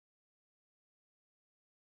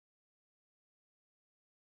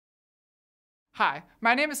Hi,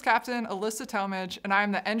 my name is Captain Alyssa Talmadge, and I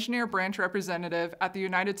am the Engineer Branch Representative at the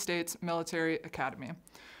United States Military Academy.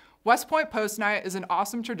 West Point Post Night is an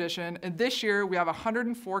awesome tradition, and this year we have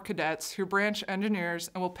 104 cadets who branch engineers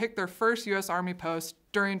and will pick their first U.S. Army post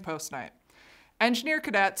during Post Night. Engineer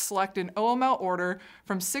cadets select an OML order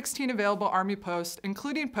from 16 available Army posts,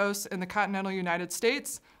 including posts in the continental United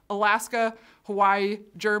States, Alaska, Hawaii,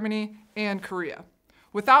 Germany, and Korea.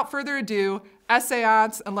 Without further ado,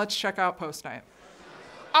 essayons, and let's check out Post Night.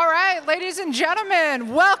 All right, ladies and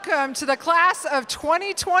gentlemen, welcome to the class of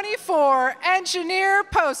 2024 Engineer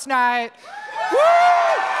Post Night. Woo!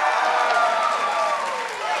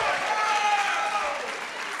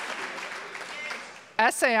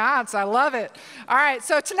 Essayons, I love it. All right,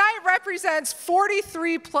 so tonight represents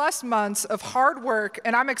 43 plus months of hard work,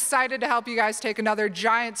 and I'm excited to help you guys take another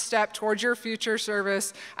giant step towards your future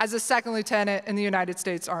service as a second lieutenant in the United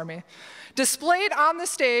States Army. Displayed on the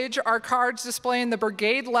stage are cards displaying the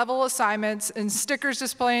brigade level assignments and stickers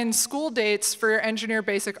displaying school dates for your Engineer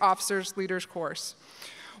Basic Officers Leaders course.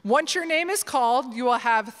 Once your name is called, you will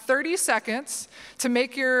have 30 seconds to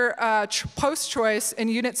make your post choice and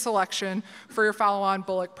unit selection for your follow-on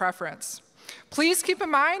bullet preference. Please keep in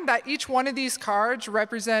mind that each one of these cards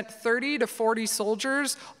represent 30 to 40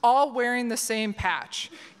 soldiers, all wearing the same patch,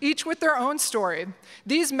 each with their own story.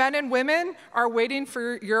 These men and women are waiting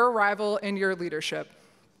for your arrival and your leadership.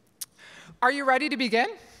 Are you ready to begin?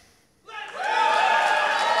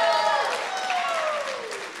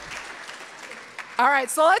 All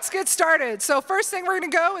right, so let's get started. So first thing we're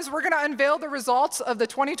going to go is we're going to unveil the results of the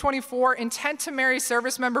 2024 Intent to Marry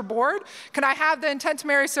Service Member Board. Can I have the Intent to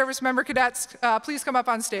Marry Service Member Cadets please come up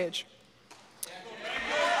on stage?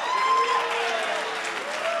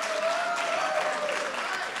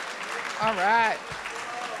 All right.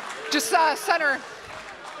 Just center.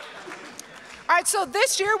 All right, so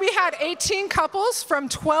this year we had 18 couples from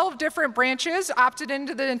 12 different branches opted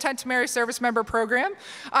into the Intent to Marry Service Member Program.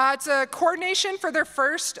 It's a coordination for their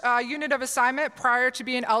first unit of assignment prior to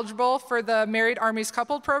being eligible for the Married Armies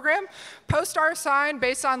Coupled Program. Posts are assigned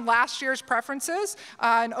based on last year's preferences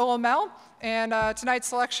in OML, and tonight's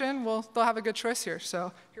selection, they'll have a good choice here.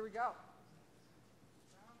 So here we go.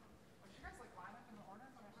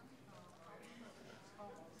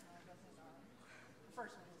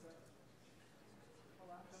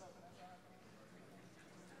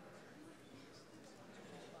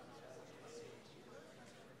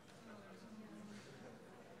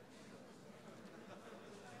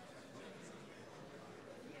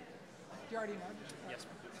 You already know? Yes.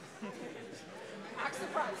 Ask the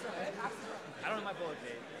prize, right? Ask the prize. I don't know my bullet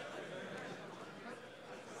date.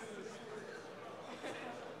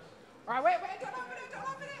 All right, wait, don't open it, don't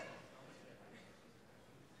open it.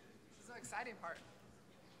 This is the exciting part.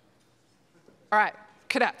 All right,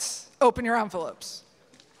 cadets, open your envelopes.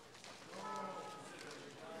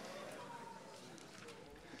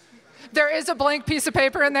 There is a blank piece of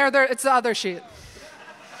paper in there. It's the other sheet.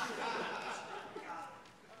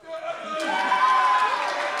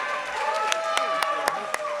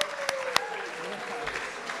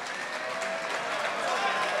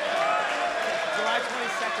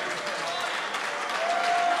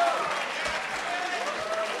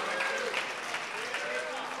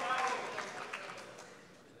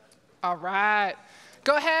 All right.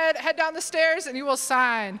 Go ahead, head down the stairs, and you will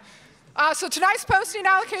sign. So tonight's posting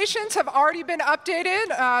allocations have already been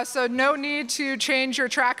updated, so no need to change your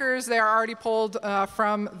trackers. They are already pulled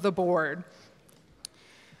from the board.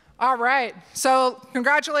 All right. So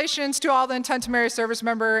congratulations to all the Intent to Marry service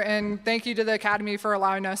member, and thank you to the Academy for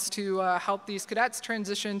allowing us to help these cadets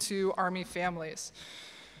transition to Army families.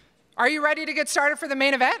 Are you ready to get started for the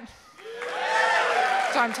main event?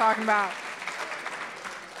 That's what I'm talking about.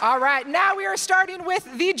 All right, now we are starting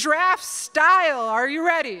with the draft style. Are you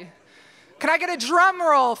ready? Can I get a drum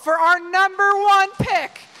roll for our #1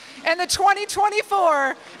 pick in the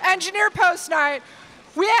 2024 Engineer Post Night?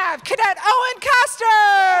 We have Cadet Owen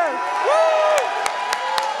Coster! Woo!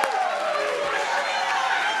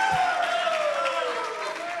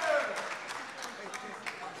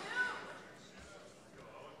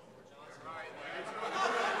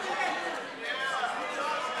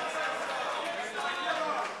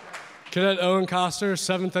 Cadet Owen Coster,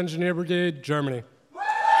 7th Engineer Brigade, Germany.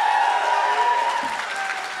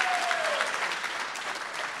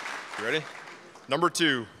 You ready?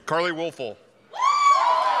 #2, Carly Wolfel.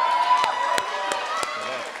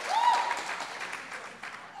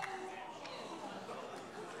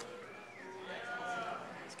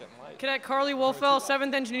 Cadet Carly Wolfel,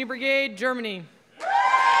 7th Engineer Brigade, Germany.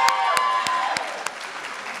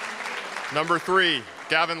 #3,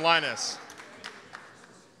 Gavin Linus.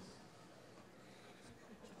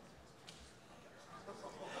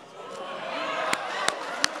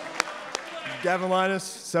 Gavin Linus,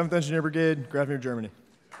 7th Engineer Brigade, Grafenir, Germany.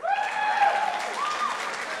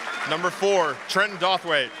 Number 4, Trenton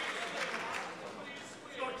Dothwaite.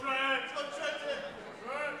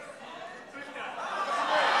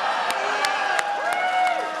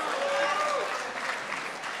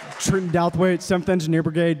 Trenton Dothwaite, 7th Engineer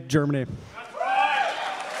Brigade, Germany.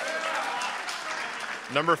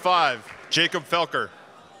 Number 5, Jacob Felker.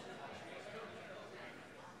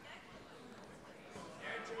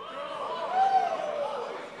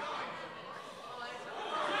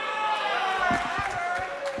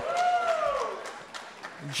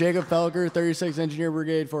 Jacob Felker, 36th Engineer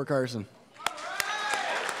Brigade, Fort Carson.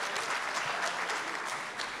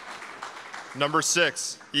 Number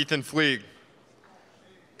 6, Ethan Fleeg.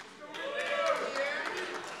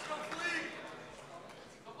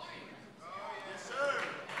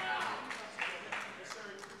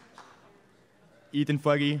 Ethan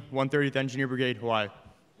Fleggy, 130th Engineer Brigade, Hawaii.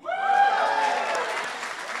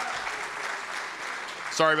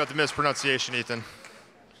 Sorry about the mispronunciation, Ethan.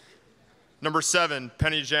 Number 7,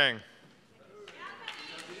 Penny Zhang.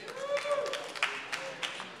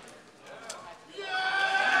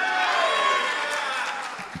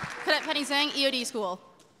 Cadet Penny Zhang, EOD School.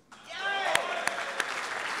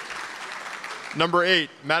 Number 8,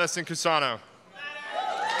 Madison Cusano.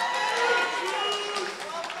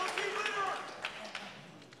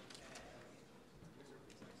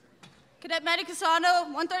 Cadet Maddie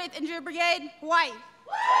Casano, 130th Engineer Brigade, Hawaii.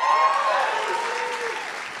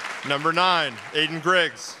 Number 9, Aiden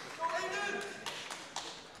Griggs.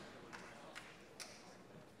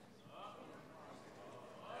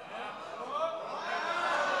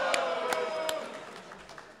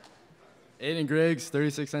 Aiden Griggs,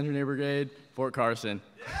 36th Engineer Brigade, Fort Carson.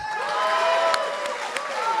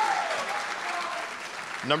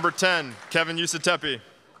 Number 10, Kevin Usatepe.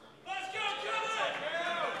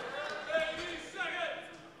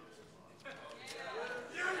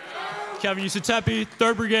 Kevin Usatepe,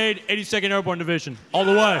 3rd Brigade, 82nd Airborne Division. All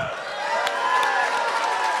the way.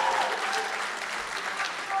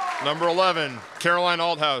 Number 11, Caroline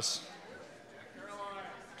Althouse.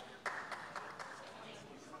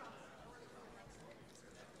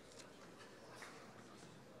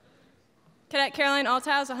 Cadet Caroline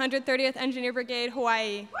Althouse, 130th Engineer Brigade,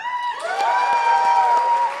 Hawaii.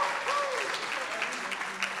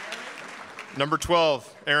 Number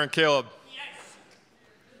 12, Aaron Caleb.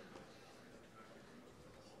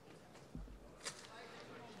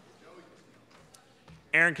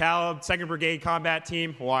 Aaron Caleb, 2nd Brigade Combat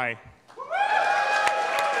Team, Hawaii.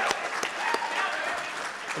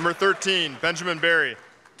 Number 13, Benjamin Berry.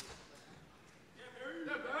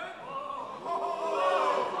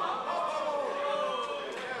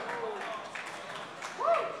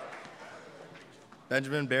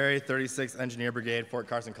 Benjamin Berry, 36th Engineer Brigade, Fort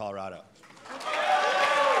Carson, Colorado.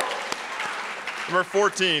 Number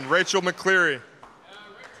 14, Rachel McCleary.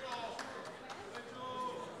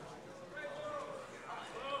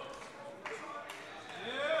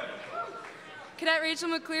 Cadet Rachel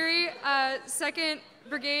McCleary, 2nd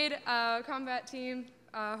Brigade Combat Team,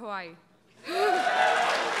 Hawaii.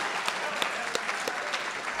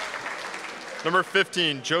 Number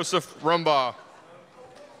 15, Joseph Rumbaugh.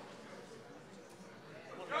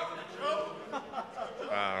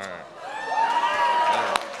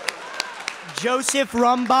 Joseph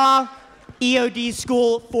Rumbaugh, EOD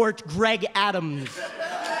School, Fort Greg Adams.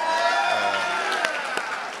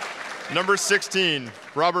 Number 16,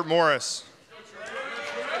 Robert Morris.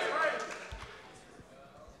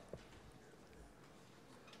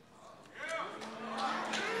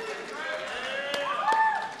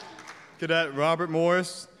 Cadet Robert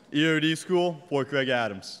Morris, EOD School, Fort Greg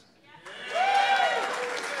Adams.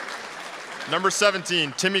 Number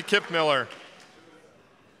 17, Timmy Kipmiller.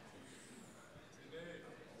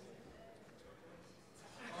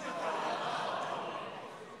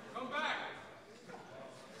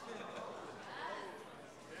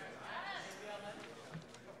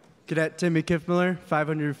 Cadet Timmy Kiffmiller,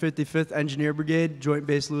 555th Engineer Brigade, Joint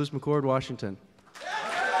Base Lewis McChord, Washington.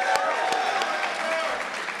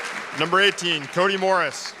 Number 18, Cody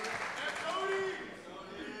Morris.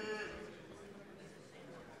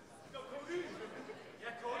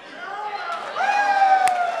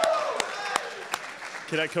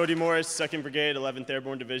 Cadet Cody Morris, 2nd Brigade, 11th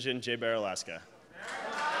Airborne Division, J. Bear, Alaska.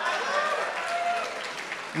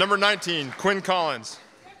 Number 19, Quinn Collins.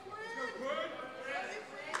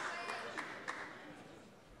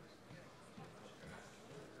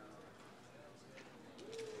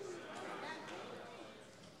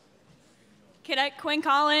 Cadet Quinn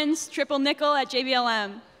Collins, triple nickel at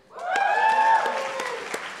JBLM.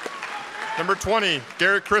 Number 20,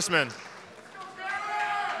 Garrett Chrisman.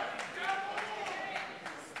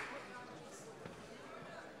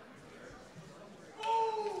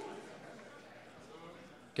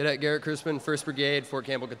 Cadet Garrett Crispin, 1st Brigade, Fort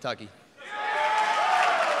Campbell, Kentucky.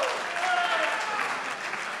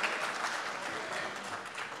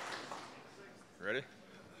 Ready?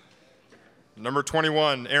 Number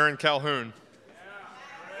 21, Aaron Calhoun.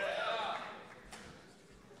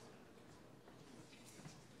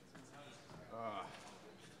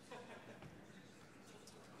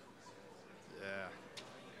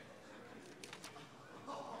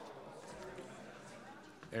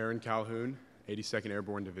 Aaron Calhoun, 82nd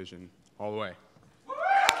Airborne Division. All the way.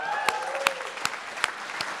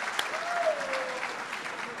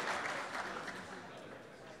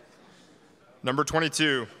 Number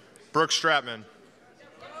 22, Brooke Stratman.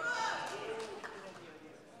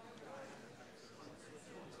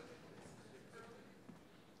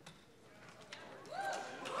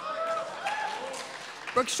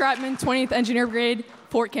 Brooke Stratman, 20th Engineer Brigade,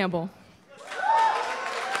 Fort Campbell.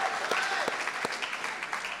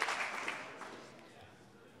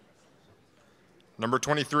 Number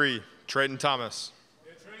 23, Trayton Thomas.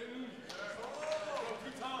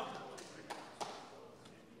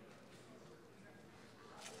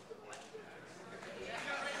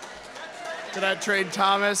 Cadet Trayton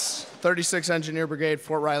Thomas, 36th Engineer Brigade,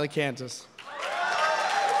 Fort Riley, Kansas.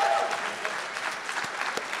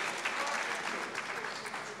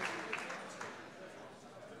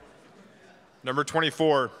 Number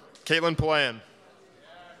 24, Caitlin Palayan.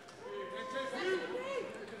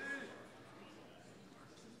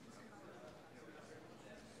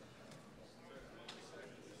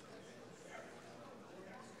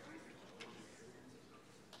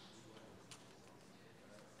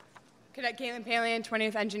 Cadet Caitlin Palayan,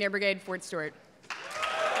 20th Engineer Brigade, Fort Stewart.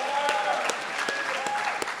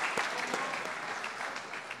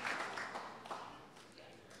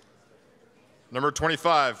 Number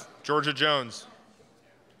 25, Georgia Jones.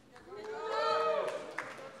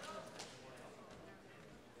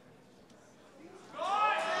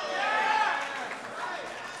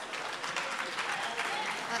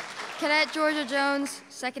 Cadet Georgia Jones,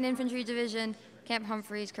 2nd Infantry Division, Camp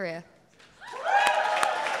Humphreys, Korea.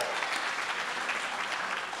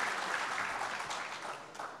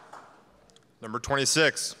 Number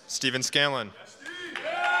 26, Stephen Scanlon.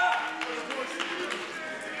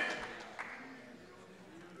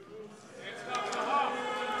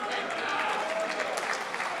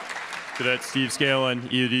 Cadet Steve Scanlon,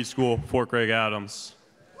 EOD School, Fort Gregg Adams.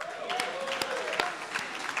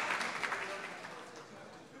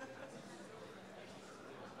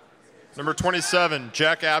 Number 27,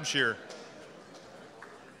 Jack Abshire.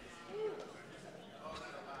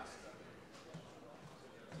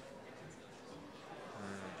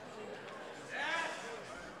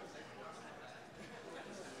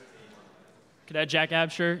 Cadet Jack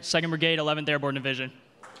Absher, 2nd Brigade, 11th Airborne Division.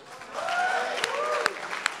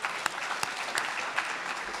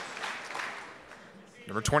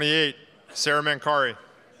 Number 28, Sarah Mankari.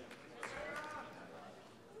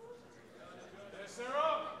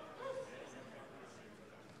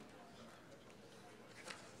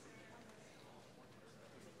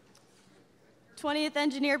 th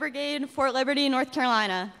Engineer Brigade, Fort Liberty, North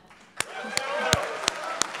Carolina.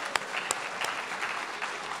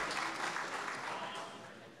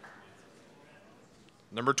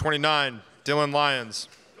 Number 29, Dylan Lyons.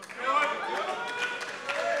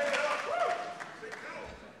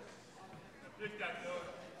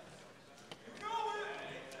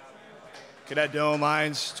 Cadet Dylan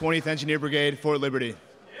Lyons, 20th Engineer Brigade, Fort Liberty.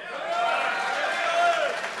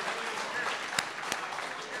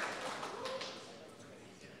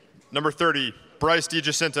 Number 30, Bryce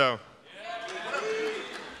DiGiacinto.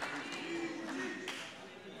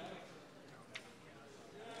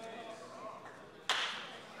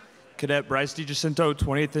 Cadet Bryce DiGiacinto,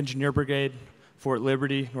 20th Engineer Brigade, Fort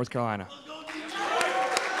Liberty, North Carolina.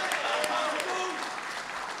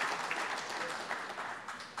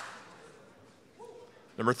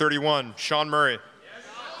 Number 31, Sean Murray.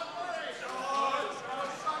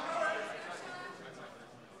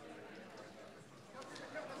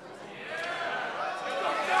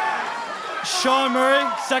 Sean Murray,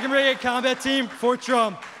 2nd Brigade Combat Team, Fort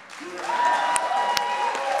Drum.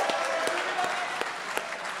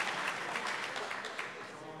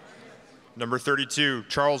 Number 32,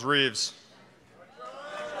 Charles Reeves.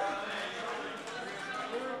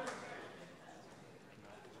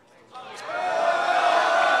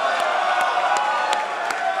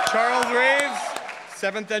 Charles Reeves,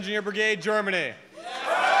 7th Engineer Brigade, Germany.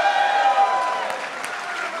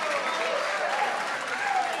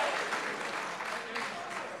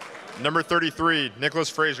 Number 33, Nicholas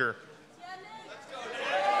Frazier.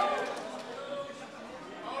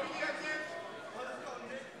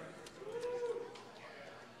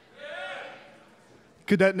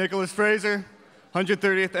 Cadet Nicholas Fraser,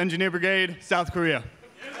 130th Engineer Brigade, South Korea.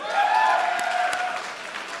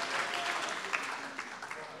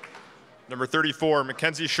 Number 34,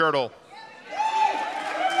 Mackenzie Schertle.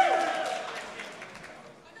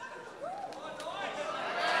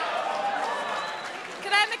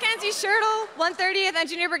 Cadet Mackenzie Schertle, 130th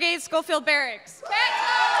Engineer Brigade, Schofield Barracks.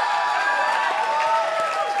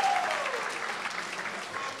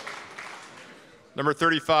 Number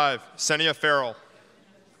 35, Senia Farrell.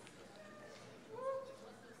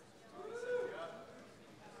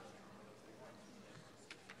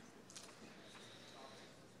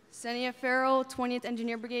 Senia Farrell, 20th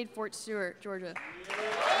Engineer Brigade, Fort Stewart, Georgia.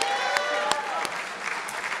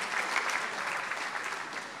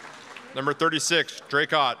 Number 36,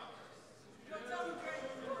 Drake Ott.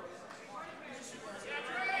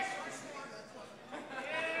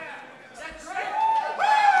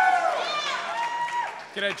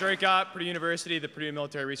 Cadet Drake Ott, Purdue University, the Purdue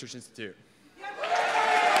Military Research Institute.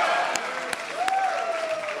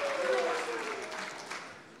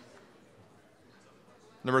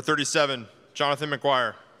 Number 37, Jonathan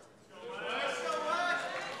McGuire.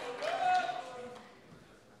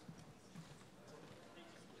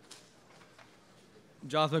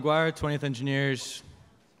 Jonathan McGuire, 20th Engineers,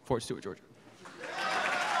 Fort Stewart, Georgia.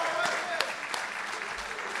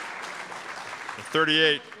 Number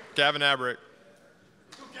 38, Gavin Abrick.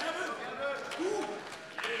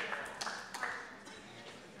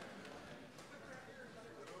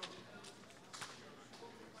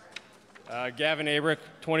 Gavin Abrick,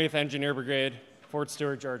 20th Engineer Brigade, Fort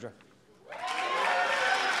Stewart, Georgia.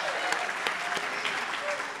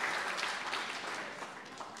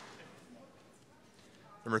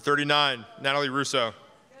 Number 39, Natalie Russo.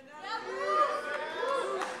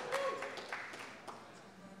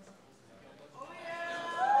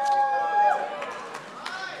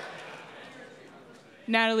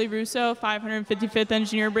 Natalie Russo, 555th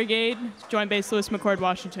Engineer Brigade, Joint Base Lewis McChord,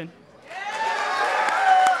 Washington.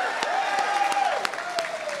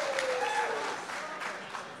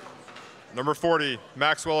 Number 40,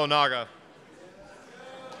 Maxwell Onaga.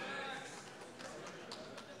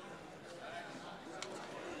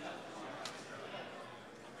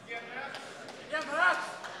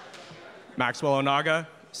 Maxwell Onaga,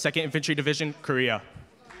 2nd Infantry Division, Korea.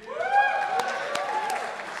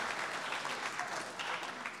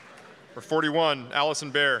 Number 41, Allison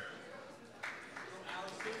Bear.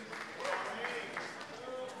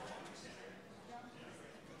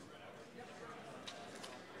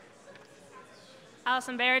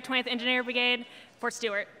 Allison Bear, 20th Engineer Brigade, Fort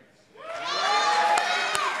Stewart.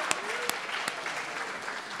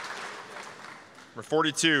 Number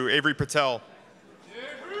 42, Avery Patel.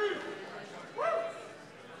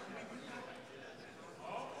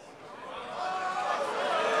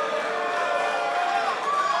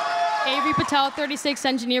 Avery Patel, 36th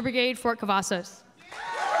Engineer Brigade, Fort Cavazos.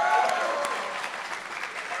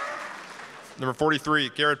 Number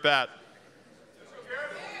 43, Garrett Batt.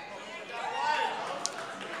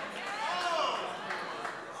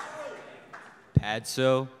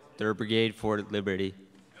 Padso, 3rd Brigade, Fort Liberty.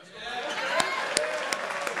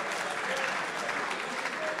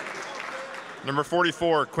 Number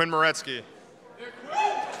 44, Quinn Moretsky.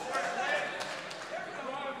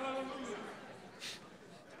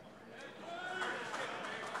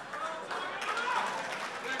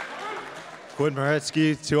 Quinn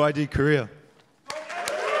Moretsky, 2ID Korea.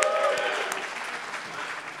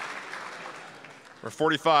 Number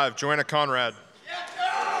 45, Joanna Conrad.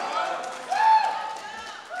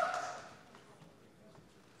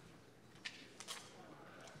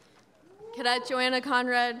 Cadet Joanna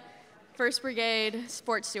Conrad, 1st Brigade,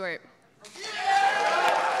 Fort Stewart.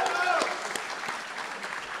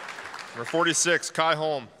 Number 46, Kai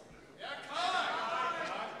Holm.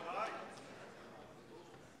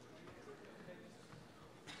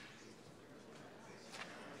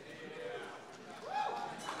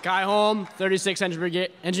 Kai Holm, 36th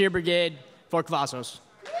Engineer Brigade, Fort Cavazos.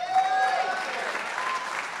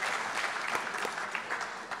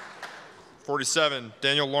 '47,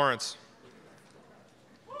 Daniel Lawrence.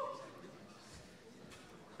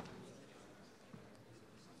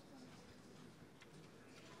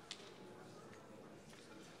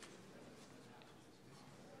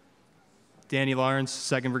 Danny Lawrence,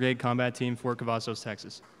 2nd Brigade Combat Team, Fort Cavazos,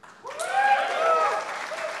 Texas.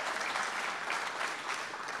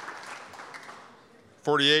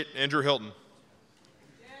 '48, Andrew Hilton.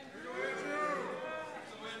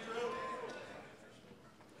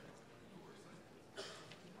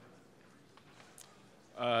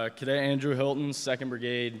 Cadet Andrew Hilton, 2nd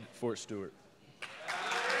Brigade, Fort Stewart.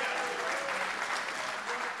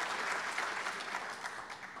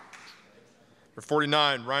 Number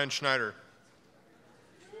 49, Ryan Schneider.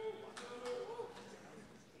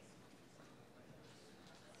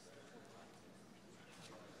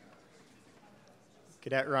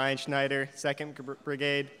 Cadet Ryan Schneider, 2nd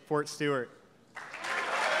Brigade, Fort Stewart.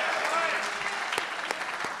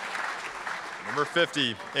 Number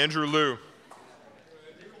 50, Andrew Liu.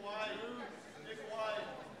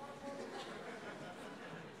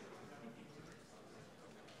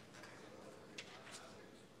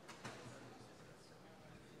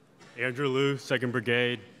 Andrew Liu, 2nd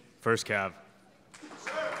Brigade, 1st Cav.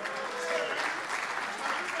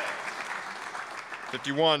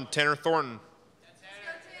 51, Tanner Thornton.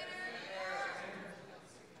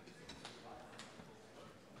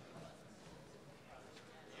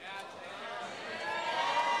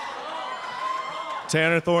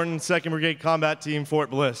 Tanner Thornton, 2nd Brigade Combat Team, Fort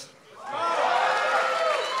Bliss.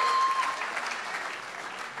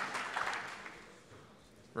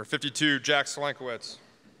 Number 52, Jack Slankowitz.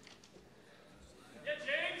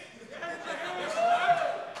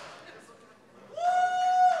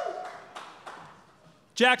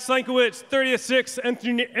 Jack Slankowitz, 36th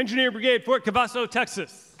Engineer Brigade, Fort Cavasso,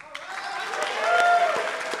 Texas.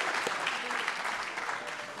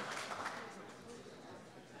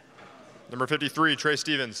 Number 53, Trey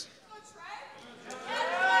Stevens.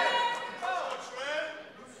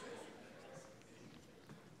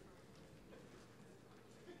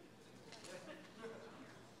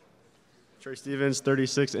 Trey Stevens,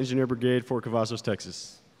 36th Engineer Brigade, Fort Cavazos,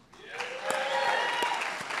 Texas.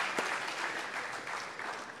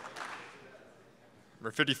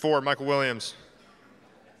 Number 54, Michael Williams.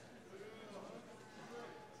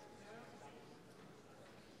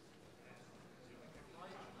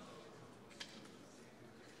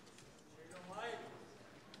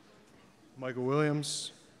 Michael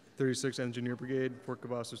Williams, 36th Engineer Brigade, Fort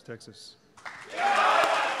Cavazos, Texas.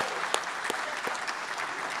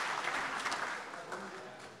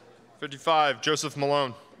 '55, Joseph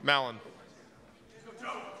Malone, Mallon.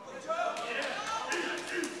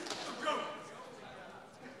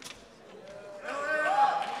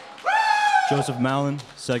 Joseph Mallon,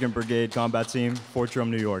 2nd Brigade Combat Team, Fort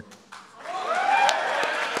Drum, New York.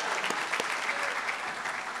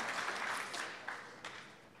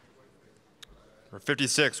 Number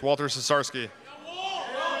 56, Walter Cesarski.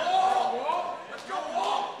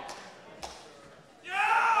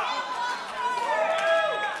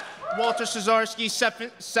 Walter Cesarski,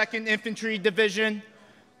 2nd Infantry Division,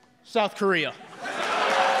 South Korea.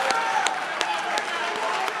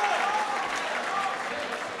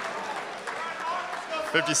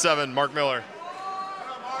 '57, Mark Miller.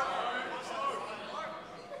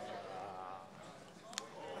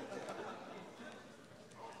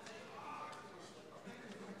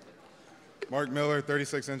 Mark Miller,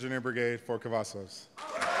 36th Engineer Brigade, Fort Cavazos.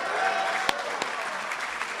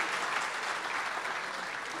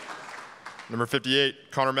 Number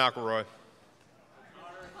 58, Connor McElroy.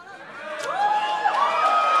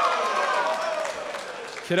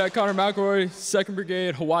 Cadet Connor McElroy, 2nd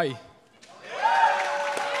Brigade, Hawaii.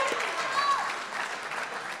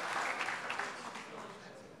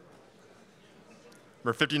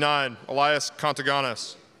 Number 59, Elias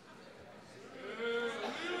Contaganas.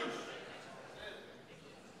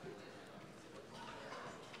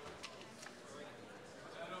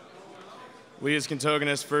 Leas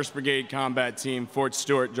Contoganis, 1st Brigade Combat Team, Fort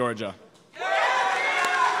Stewart, Georgia.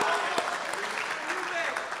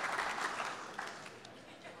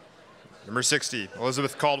 Number 60,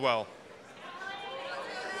 Elizabeth Caldwell.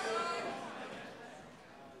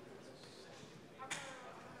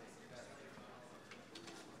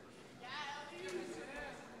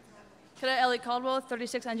 Cadet Ellie Caldwell,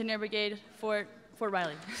 36th Engineer Brigade, Fort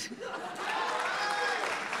Riley.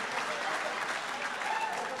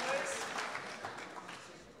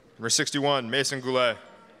 Number 61, Mason Goulet.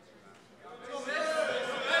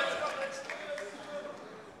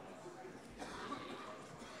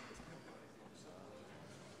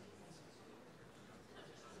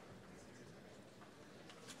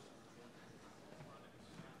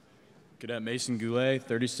 Cadet Mason Goulet,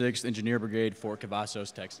 36th Engineer Brigade, Fort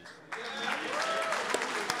Cavazos, Texas.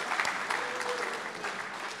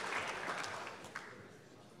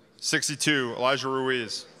 '62, Elijah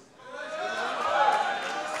Ruiz.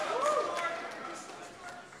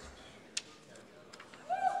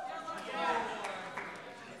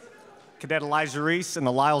 Cadet Elijah Reese in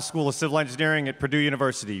the Lyle School of Civil Engineering at Purdue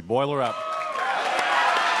University. Boiler up.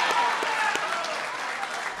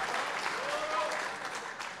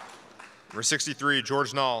 Number 63,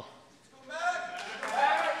 George Nall.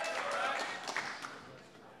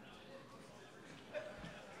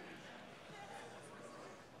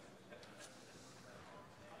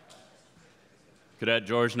 Cadet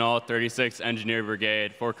George Null, 36th Engineer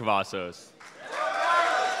Brigade, Fort Cavazos.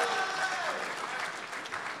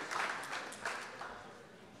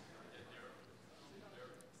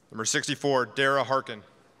 Number 64, Dara Harkin.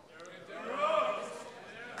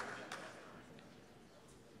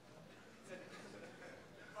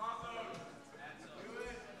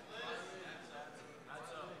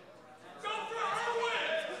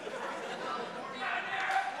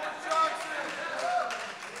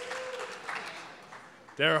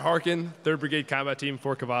 Dara Harkin, 3rd Brigade Combat Team,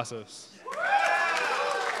 Fort Cavazos.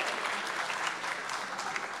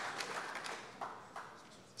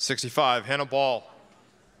 '65, Hannah Ball.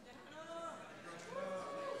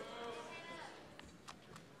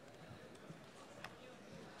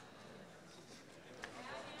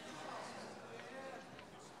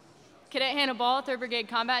 Cadet Hannah Ball, 3rd Brigade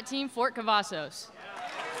Combat Team, Fort Cavazos.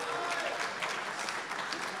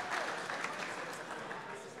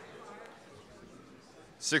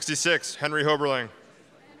 '66, Henry Hoberling.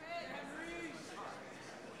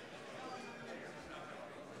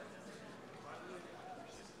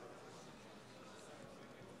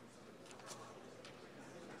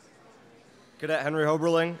 Cadet Henry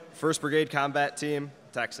Hoberling, 1st Brigade Combat Team,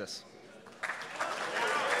 Texas.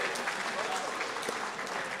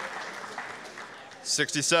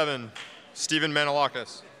 '67, Stephen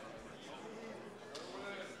Manilakis.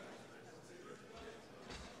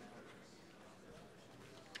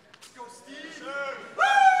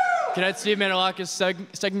 Cadet Steve Manilakis,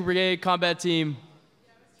 2nd Brigade Combat Team,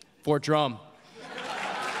 Fort Drum.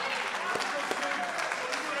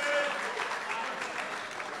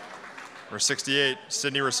 Number 68,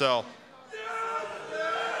 Sydney Russell.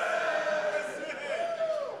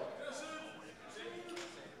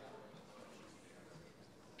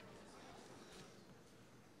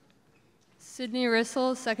 Sydney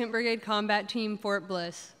Rissell, 2nd Brigade Combat Team, Fort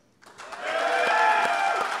Bliss.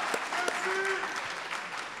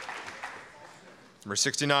 Number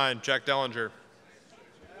 69, Jack Dellinger.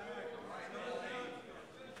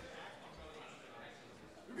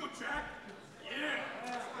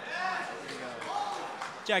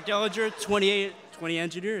 Jack Dellinger, 20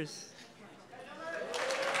 engineers.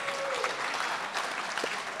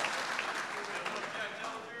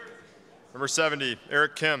 Number 70,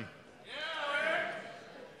 Eric Kim.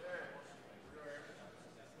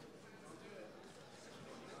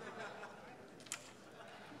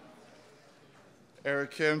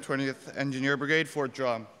 Eric Kim, 20th Engineer Brigade, Fort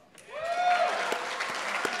Drum.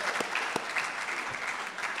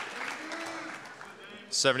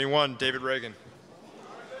 '71, David Reagan.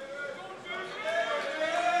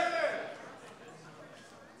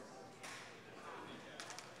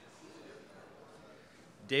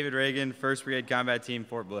 David Reagan, 1st Brigade Combat Team,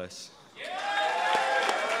 Fort Bliss.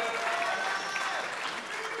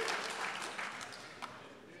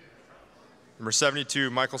 Number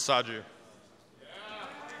 72, Michael Saju.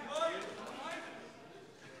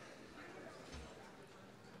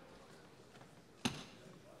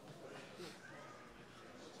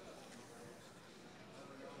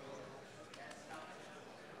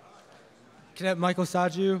 Cadet Michael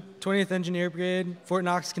Saju, 20th Engineer Brigade, Fort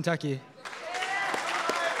Knox, Kentucky.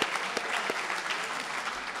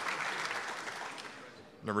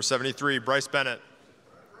 Number 73, Bryce Bennett.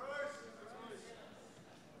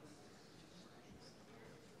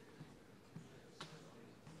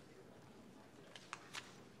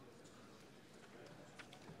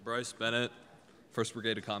 Bryce Bennett, 1st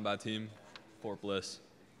Brigade of Combat Team, Fort Bliss.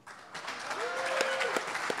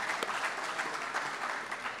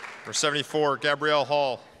 Number 74, Gabrielle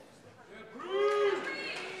Hall.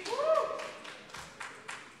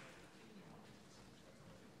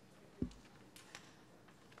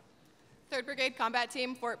 Third Brigade Combat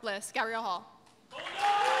Team, Fort Bliss, Gabrielle Hall.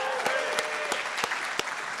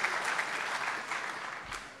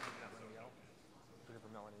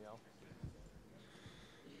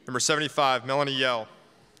 Number 75, Melanie Yell.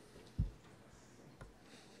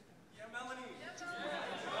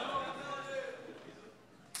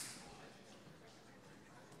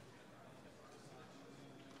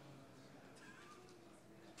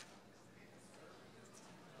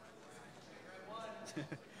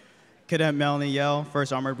 Cadet Melanie Yell,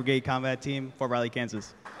 1st Armored Brigade Combat Team, Fort Riley,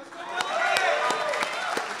 Kansas.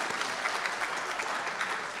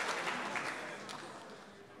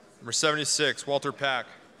 Number 76, Walter Pack.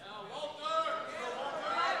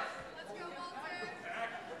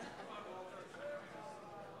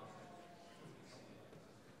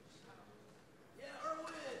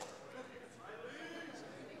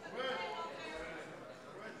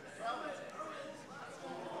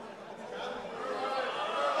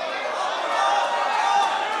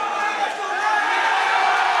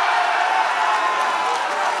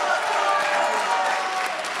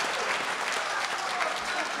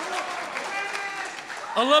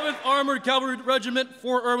 11th Armored Cavalry Regiment,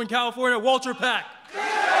 Fort Irwin, California, Walter Pack.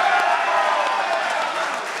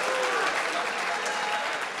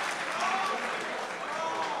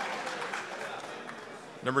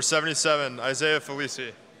 Number 77, Isaiah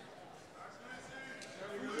Felici.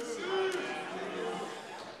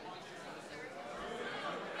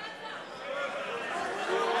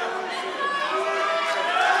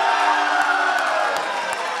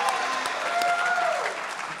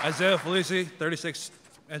 Isaiah Felici, 36th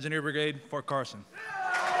Engineer Brigade, Fort Carson.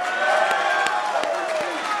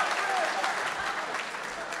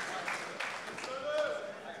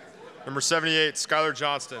 Number 78, Skylar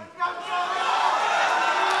Johnston.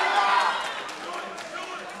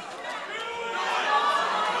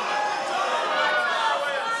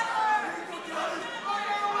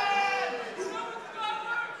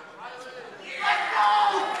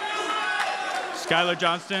 Skylar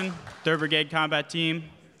Johnston, 3rd Brigade Combat Team,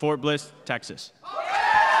 Fort Bliss, Texas.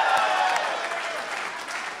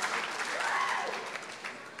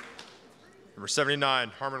 Number 79,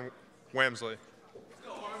 Harmon Wamsley.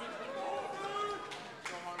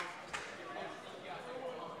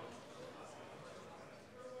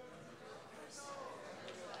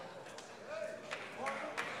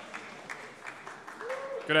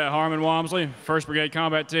 Cadet Harmon Wamsley, 1st Brigade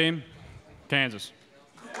Combat Team, Kansas.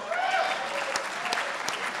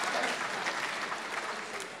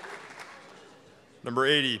 Number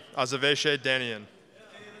 80, Azaveshe Danian.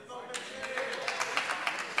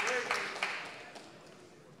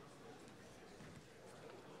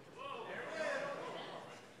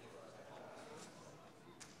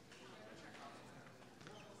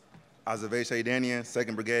 Azaveshe Danian,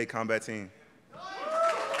 2nd Brigade Combat Team.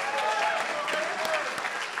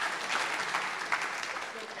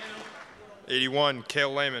 '81,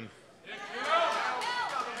 Cale Lehman.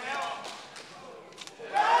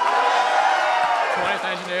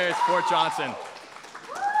 Engineers, Fort Johnson.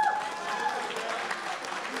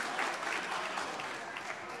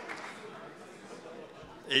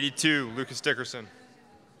 '82, Lucas Dickerson.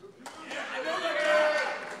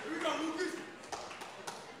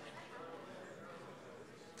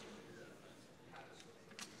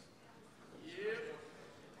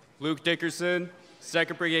 Luke Dickerson,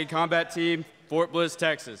 2nd Brigade Combat Team, Fort Bliss,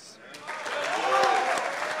 Texas.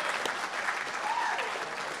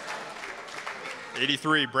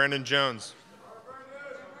 '83, Brandon Jones.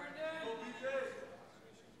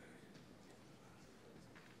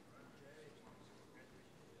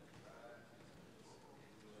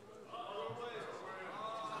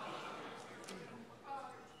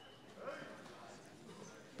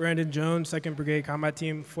 Brandon Jones, 2nd Brigade Combat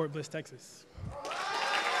Team, Fort Bliss, Texas.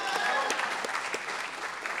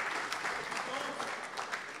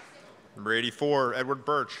 Number 84, Edward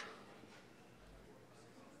Birch.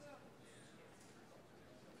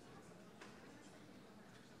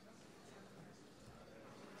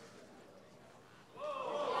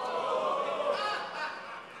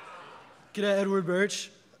 Cadet Edward Birch,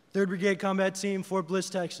 3rd Brigade Combat Team, Fort Bliss,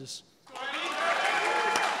 Texas.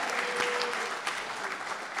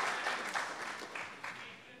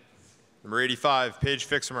 Number 85, Paige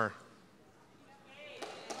Fixmer.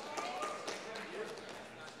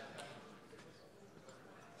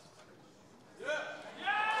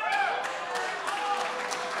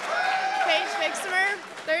 Paige Fixmer,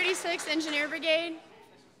 36th Engineer Brigade,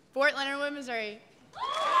 Fort Leonard Wood, Missouri.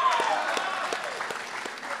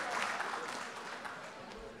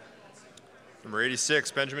 Number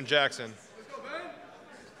 86, Benjamin Jackson.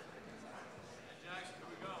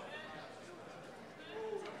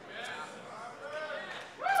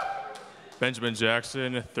 Benjamin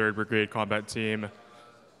Jackson, 3rd Brigade Combat Team,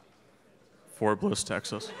 Fort Bliss,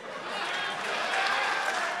 Texas.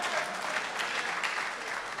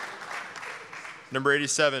 Number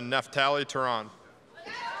 87, Naftali Turan.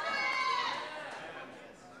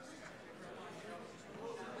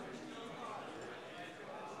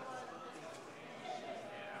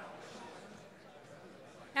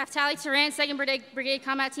 Naftali Turan, 2nd Brigade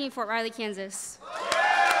Combat Team, Fort Riley, Kansas.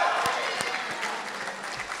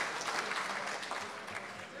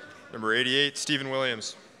 Number 88, Stephen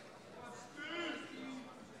Williams.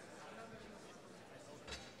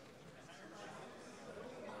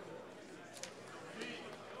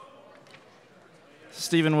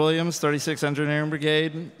 Stephen Williams, 36th Engineering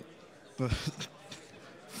Brigade,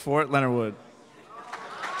 Fort Leonard Wood.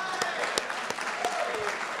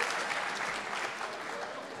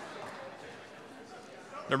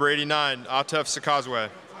 Number 89, Atef Sakazwe.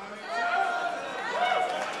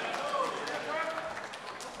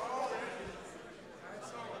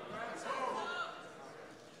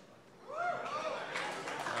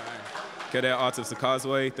 Cadet Arthur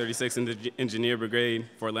Causeway, 36th Engineer Brigade,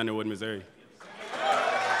 Fort Leonard Wood, Missouri.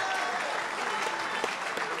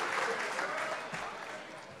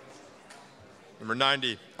 Number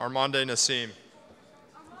 90, Armande Nassim.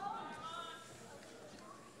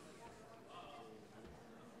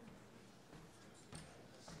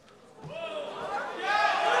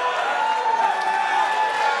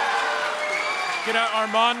 Cadet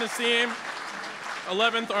Armand Nassim,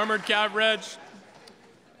 11th Armored Cav Reg,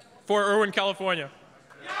 Fort Irwin, California.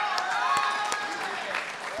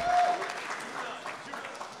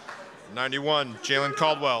 '91, Jalen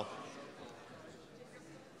Caldwell.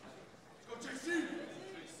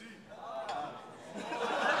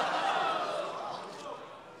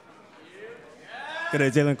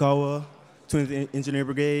 Cadet Jalen Caldwell, 20th Engineer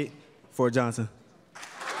Brigade, Fort Johnson.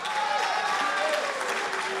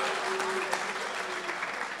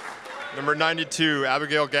 Number 92,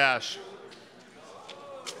 Abigail Gash.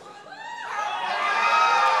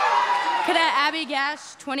 Cadet Abby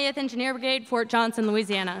Gash, 20th Engineer Brigade, Fort Johnson,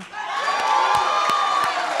 Louisiana.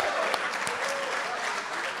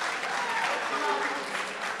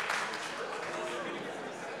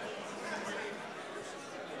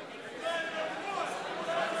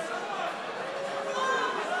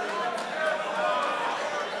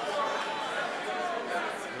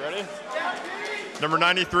 You ready? Number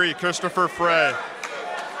 93, Christopher Frey.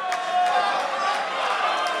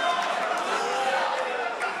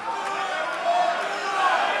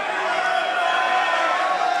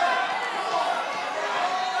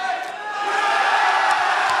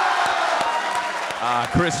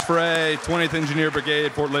 Chris Frey, 20th Engineer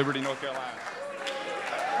Brigade, Fort Liberty, North Carolina.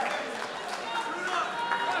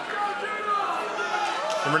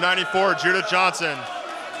 Number 94, Judith Johnson.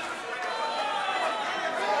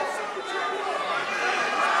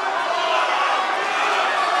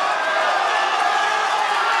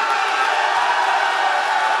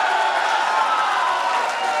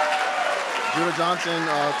 Judith Johnson,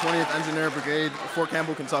 20th Engineer Brigade, Fort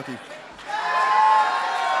Campbell, Kentucky.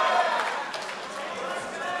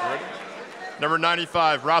 Number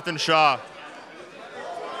 95, Rothan Shah.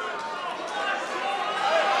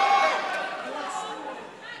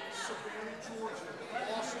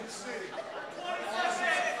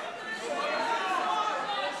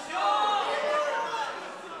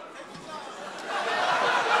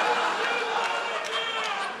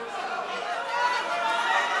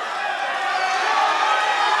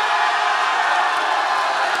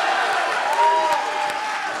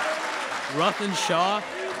 Ruthin Shaw,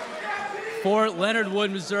 Fort Leonard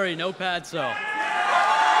Wood, Missouri, no Padso.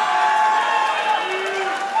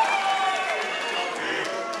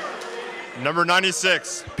 Number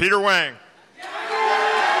 96, Peter Wang. There's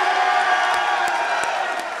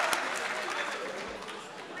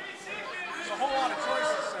a whole lot of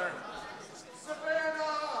choices, sir.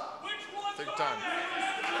 Take your time.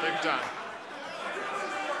 Take your time.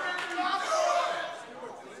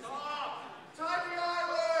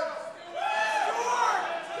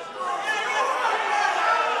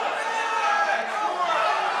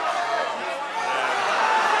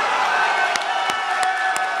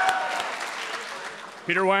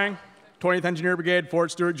 Peter Wang, 20th Engineer Brigade,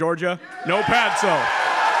 Fort Stewart, Georgia. No Padso.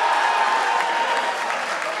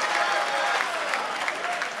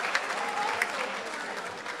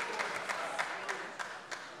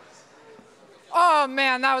 Oh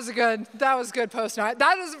man, that was good post night.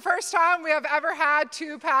 That is the first time we have ever had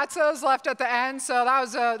 2 Patsos left at the end, so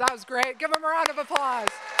that was great. Give them a round of applause.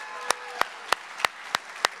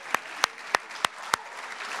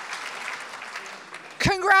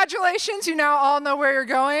 Congratulations, you now all know where you're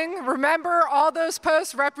going. Remember, all those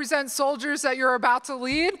posts represent soldiers that you're about to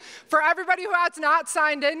lead. For everybody who has not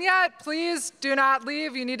signed in yet, please do not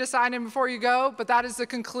leave. You need to sign in before you go, but that is the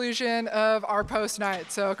conclusion of our post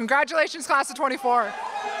night. So congratulations, class of 24.